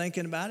wake up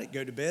thinking about it,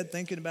 go to bed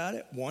thinking about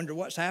it, wonder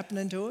what's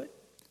happening to it.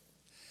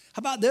 How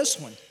about this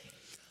one?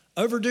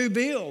 Overdue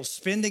bills,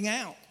 spending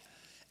out.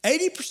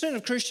 80%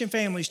 of Christian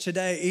families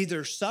today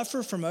either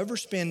suffer from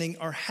overspending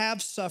or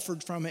have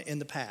suffered from it in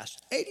the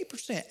past.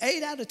 80%,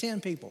 8 out of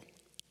 10 people.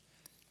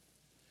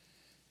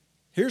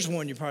 Here's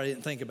one you probably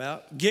didn't think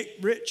about: get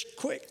rich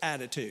quick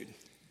attitude.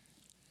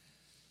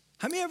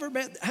 How many of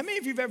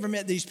you have ever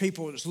met these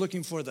people that's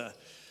looking for the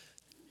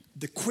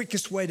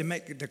quickest way to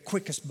make the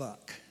quickest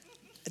buck?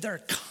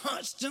 They're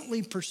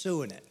constantly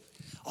pursuing it.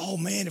 Oh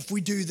man, if we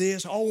do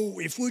this,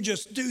 if we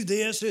just do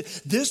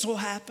this, this will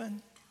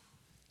happen.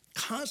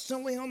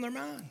 Constantly on their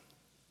mind.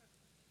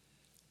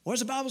 What does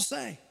the Bible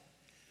say?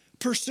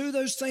 pursue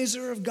those things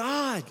that are of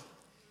God.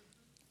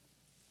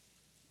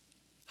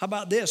 How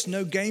about this?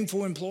 No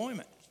gainful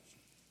employment.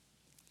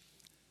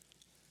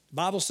 The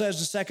Bible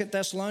says in 2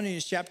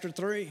 Thessalonians chapter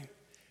 3,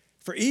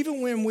 for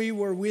even when we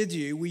were with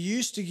you, we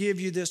used to give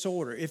you this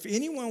order. If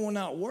anyone will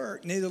not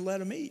work, neither let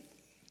him eat.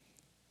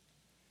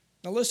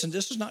 Now listen,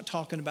 this is not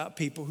talking about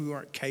people who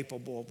aren't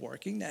capable of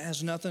working. That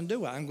has nothing to do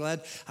with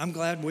it. I'm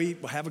glad we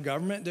have a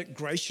government that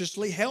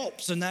graciously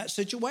helps in that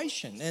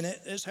situation, and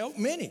it has helped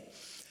many.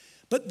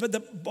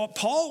 But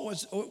Paul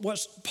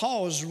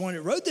was when he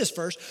wrote this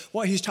verse,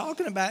 what he's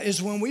talking about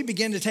is when we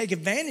begin to take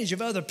advantage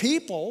of other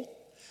people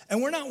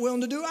and we're not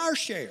willing to do our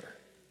share.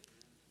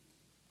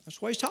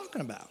 That's what he's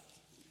talking about.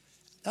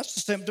 That's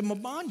the symptom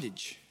of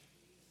bondage.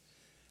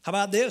 How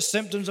about this?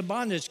 Symptoms of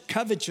bondage,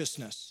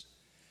 covetousness.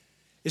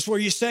 It's where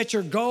you set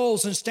your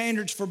goals and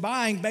standards for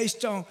buying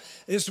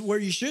it's where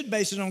you should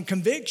base it on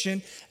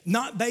conviction,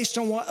 not based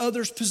on what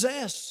others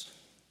possess.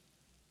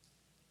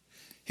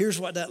 Here's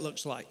what that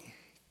looks like.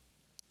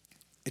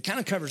 It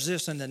kind of covers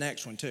this in the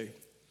next one too.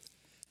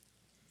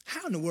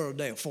 How in the world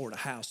do they afford a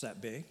house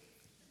that big?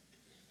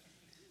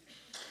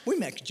 We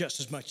make just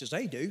as much as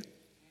they do.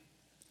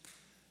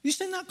 You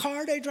seen that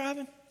car they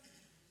driving?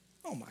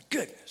 Oh my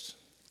goodness.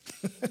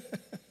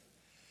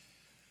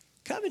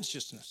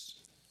 Covetousness.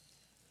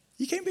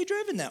 You can't be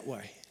driven that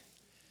way.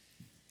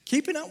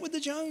 Keeping up with the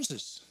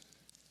Joneses.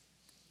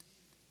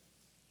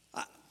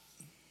 I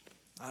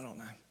don't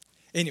know.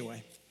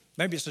 Anyway,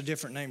 maybe it's a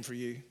different name for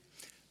you,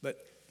 but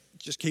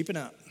just keeping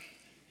up.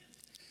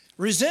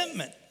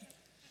 Resentment.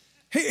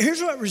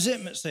 Here's what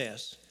resentment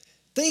says.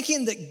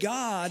 Thinking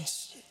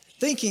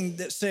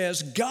that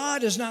says,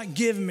 God has not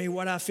given me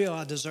what I feel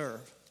I deserve.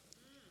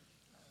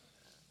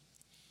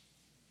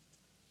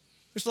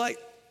 It's like,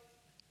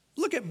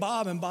 look at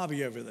Bob and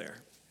Bobby over there.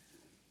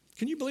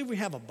 Can you believe we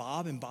have a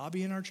Bob and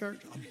Bobby in our church?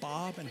 A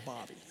Bob and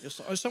Bobby.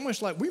 It's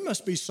almost like we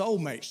must be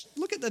soulmates.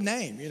 Look at the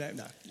name.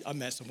 No, I'm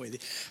messing with you.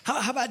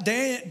 How about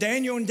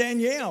Daniel and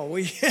Danielle?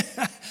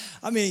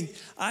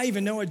 I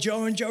even know a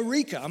Joe and Joe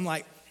Rika. I'm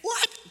like,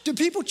 what? Do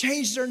people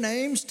change their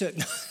names to?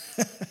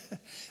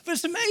 But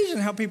it's amazing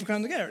how people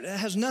come together. It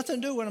has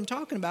nothing to do with what I'm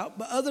talking about,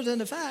 but other than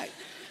the fact,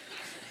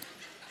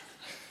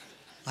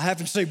 I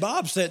happen to see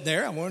Bob sitting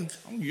there. I'm going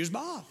to use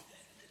Bob.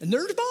 And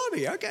there's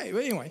Bobby. Okay,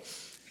 but anyway.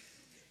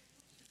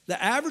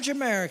 The average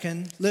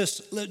American,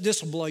 this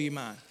will blow your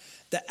mind.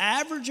 The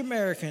average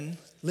American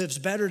lives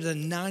better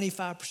than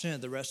 95%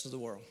 of the rest of the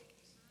world.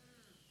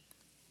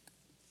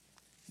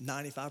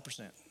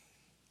 95%.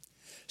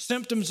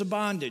 Symptoms of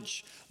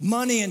bondage,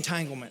 money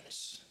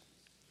entanglements,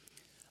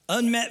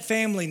 unmet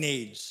family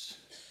needs.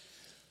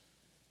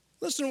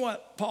 Listen to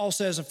what Paul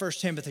says in 1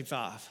 Timothy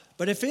 5.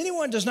 But if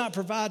anyone does not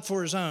provide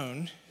for his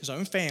own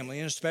family,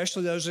 and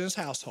especially those in his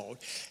household,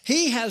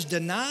 he has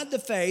denied the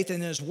faith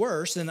and is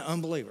worse than an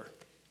unbeliever.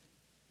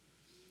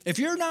 If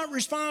you're not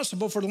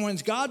responsible for the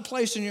ones God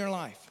placed in your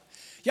life,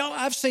 y'all,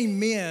 I've seen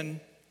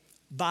men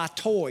buy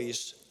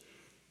toys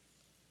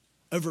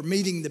over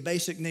meeting the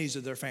basic needs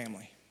of their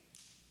family.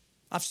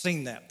 I've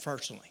seen that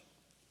personally,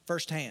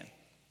 firsthand.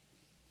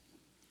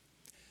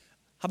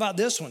 How about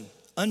this one?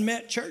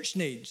 Unmet church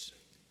needs.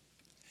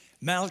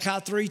 Malachi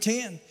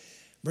 3:10,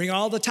 bring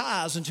all the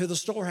tithes into the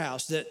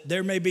storehouse that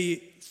there may be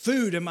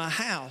food in my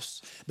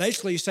house.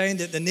 Basically saying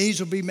that the needs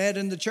will be met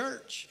in the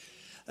church.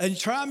 And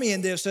try me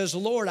in this, says the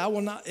Lord,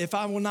 if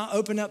I will not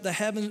open up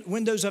the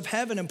windows of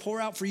heaven and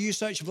pour out for you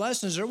such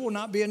blessings, there will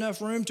not be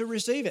enough room to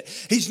receive it.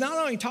 He's not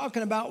only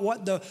talking about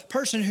what the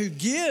person who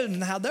gives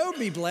and how they'll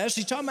be blessed,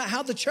 he's talking about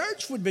how the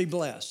church would be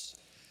blessed.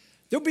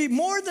 There'll be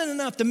more than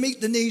enough to meet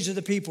the needs of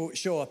the people that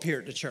show up here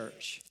at the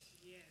church.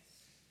 Yes.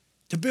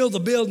 To build the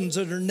buildings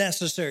that are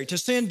necessary, to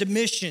send to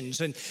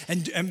missions and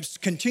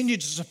continue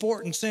to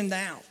support and send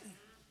out.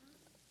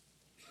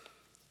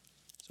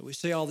 So we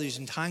see all these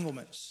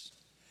entanglements.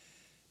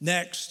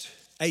 Next,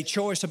 a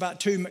choice about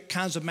two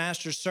kinds of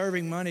masters.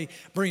 Serving money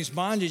brings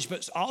bondage,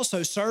 but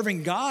also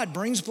serving God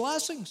brings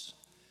blessings.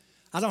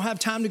 I don't have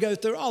time to go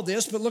through all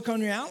this, but look on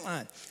your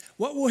outline.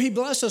 What will he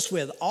bless us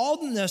with? All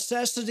the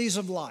necessities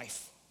of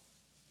life.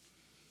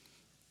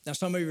 Now,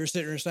 some of you are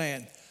sitting there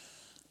saying,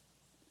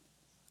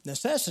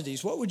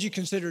 necessities? What would you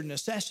consider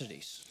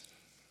necessities?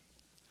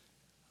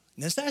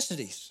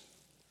 Necessities.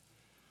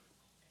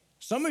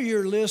 Some of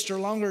your lists are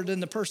longer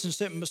than the person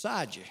sitting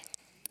beside you.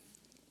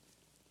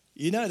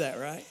 You know that,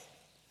 right?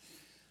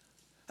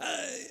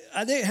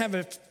 I didn't have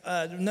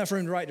enough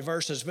room to write the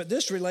verses, but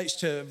this relates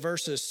to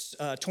verses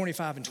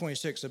 25 and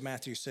 26 of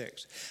Matthew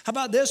 6. How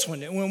about this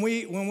one? When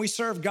we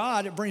serve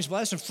God, it brings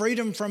blessing,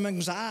 freedom from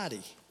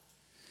anxiety.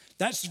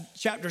 That's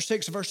chapter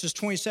 6, verses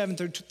 27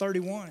 through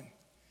 31.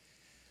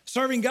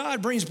 Serving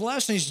God brings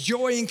blessings,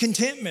 joy, and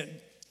contentment.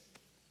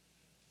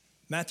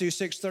 Matthew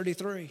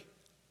 6:33.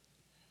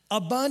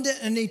 Abundant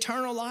and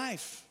eternal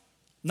life.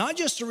 Not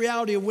just the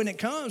reality of when it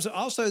comes, but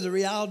also the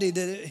reality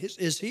that it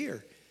is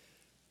here.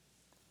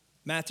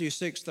 Matthew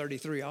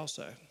 6:33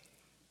 also.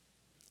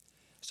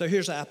 So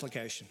here's the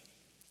application.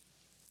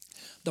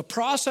 The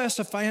process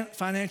of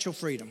financial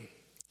freedom.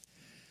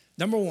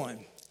 Number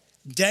one,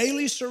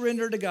 Daily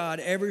surrender to God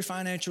every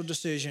financial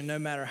decision, no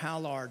matter how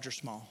large or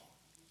small.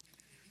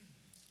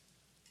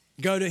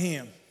 Go to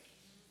him.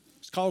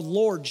 It's called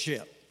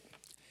lordship.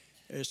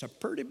 It's a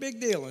pretty big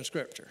deal in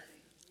Scripture.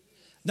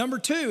 Number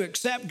 2,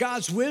 accept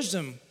God's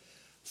wisdom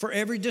for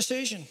every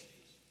decision.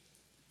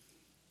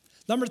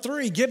 Number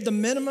 3, give the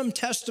minimum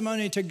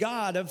testimony to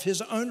God of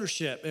his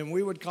ownership, and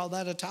we would call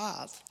that a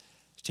tithe,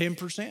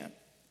 10%.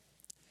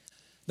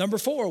 Number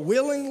 4,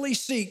 willingly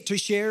seek to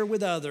share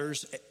with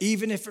others,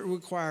 even if it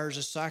requires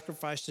a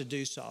sacrifice to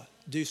do so.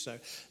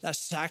 That's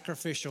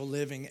sacrificial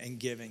living and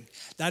giving.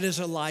 That is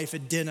a life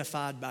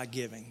identified by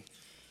giving.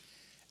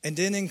 And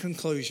then in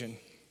conclusion,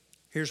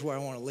 here's where I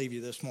want to leave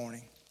you this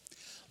morning.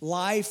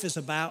 Life is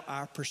about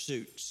our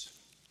pursuits.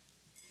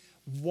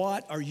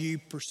 What are you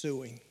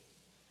pursuing?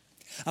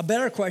 A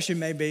better question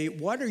may be,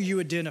 what are you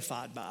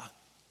identified by?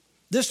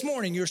 This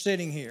morning, you're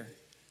sitting here.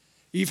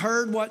 You've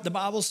heard what the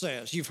Bible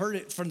says. You've heard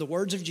it from the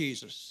words of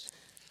Jesus.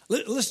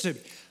 Listen,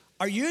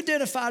 are you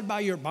identified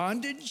by your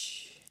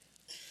bondage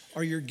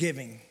or your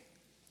giving?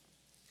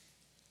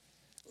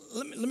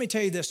 Let me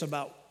tell you this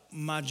about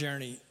my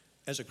journey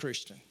as a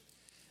Christian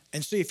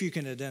and see if you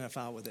can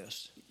identify with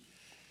this.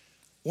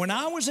 When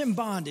I was in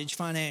bondage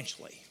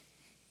financially,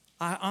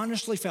 I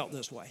honestly felt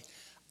this way.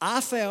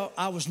 I felt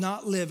I was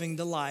not living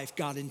the life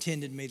God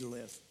intended me to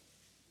live.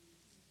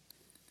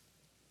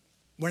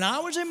 When I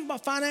was in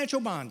financial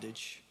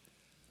bondage,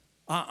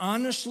 I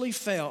honestly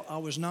felt I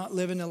was not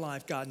living the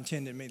life God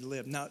intended me to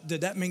live. Now,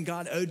 did that mean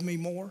God owed me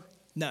more?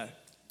 No.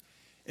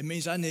 It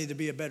means I needed to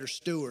be a better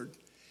steward,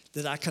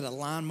 that I could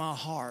align my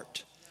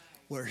heart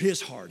where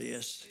his heart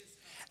is,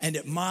 and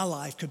that my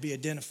life could be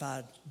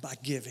identified by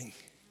giving.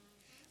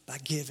 By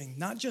giving,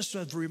 not just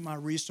of my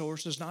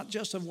resources, not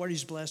just of what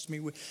he's blessed me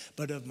with,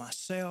 but of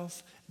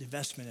myself, the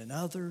investment in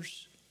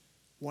others,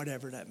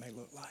 whatever that may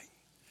look like.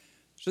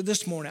 So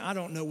this morning, I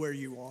don't know where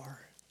you are,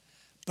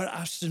 but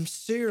I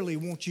sincerely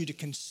want you to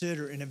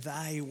consider and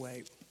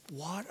evaluate,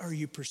 what are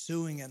you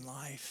pursuing in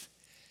life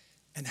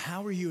and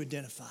how are you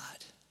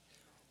identified?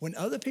 When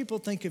other people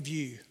think of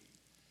you,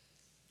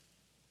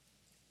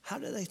 how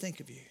do they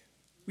think of you?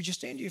 Would you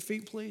stand to your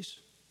feet, please?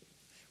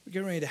 We're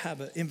getting ready to have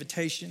an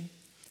invitation.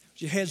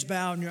 With your heads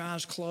bowed and your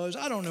eyes closed.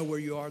 I don't know where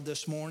you are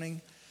this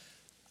morning.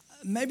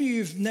 Maybe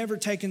you've never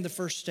taken the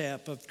first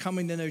step of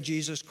coming to know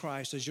Jesus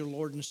Christ as your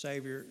Lord and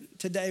Savior.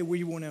 Today,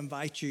 we want to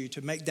invite you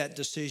to make that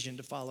decision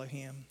to follow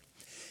him.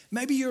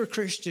 Maybe you're a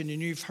Christian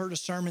and you've heard a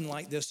sermon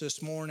like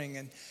this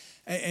morning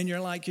and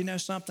you're like, you know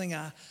something,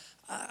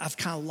 I've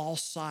kind of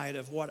lost sight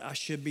of what I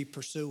should be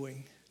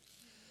pursuing.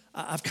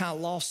 I've kind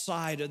of lost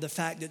sight of the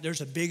fact that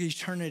there's a big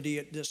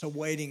eternity that's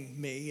awaiting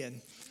me,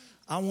 and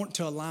I want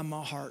to align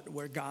my heart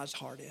where God's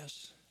heart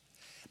is.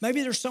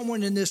 Maybe there's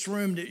someone in this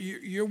room that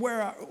you're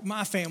where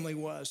my family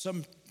was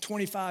some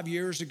 25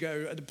 years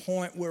ago, at the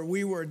point where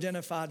we were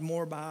identified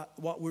more by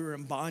what we were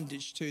in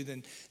bondage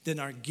to than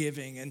our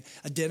giving, and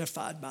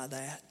identified by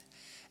that.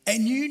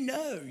 And you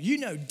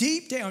know,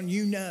 deep down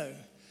you know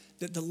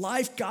that the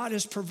life God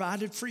has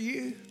provided for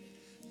you,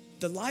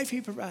 the life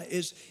he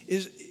provides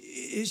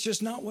is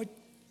just not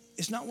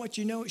what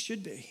you know it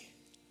should be.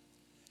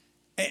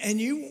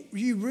 And you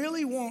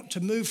really want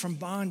to move from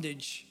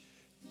bondage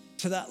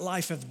to that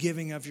life of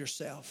giving of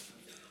yourself.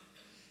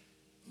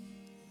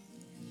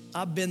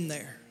 I've been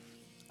there.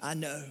 I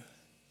know.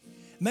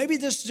 Maybe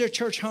this is a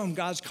church home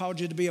God's called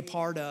you to be a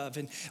part of.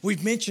 And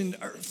we've mentioned,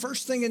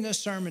 first thing in this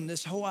sermon,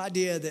 this whole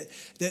idea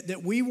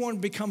that we want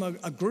to become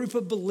a group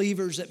of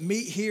believers that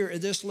meet here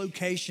at this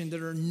location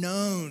that are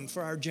known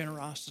for our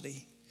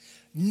generosity.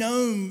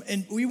 Known,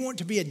 and we want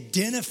to be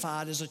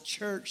identified as a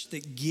church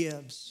that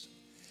gives.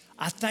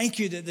 I thank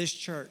you that this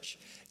church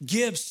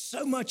gives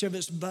so much of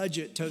its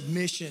budget to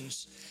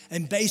missions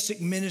and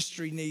basic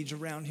ministry needs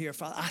around here.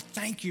 Father, I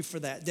thank you for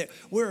that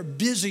we're a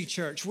busy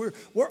church. We're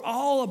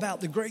all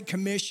about the Great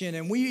Commission,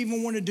 and we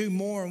even want to do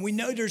more. And we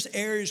know there's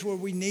areas where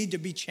we need to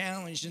be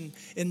challenged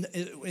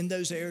in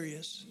those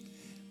areas.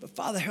 But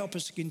Father, help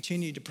us to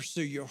continue to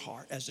pursue your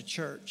heart as a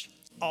church,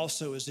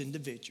 also as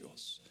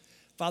individuals.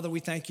 Father, we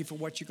thank you for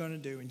what you're going to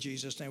do in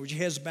Jesus' name. With your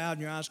heads bowed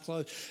and your eyes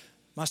closed,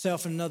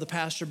 myself and another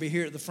pastor will be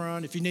here at the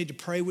front. If you need to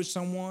pray with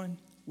someone,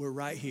 we're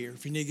right here.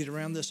 If you need to get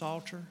around this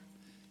altar,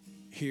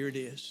 here it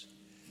is.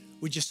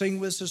 Would you sing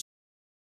with us?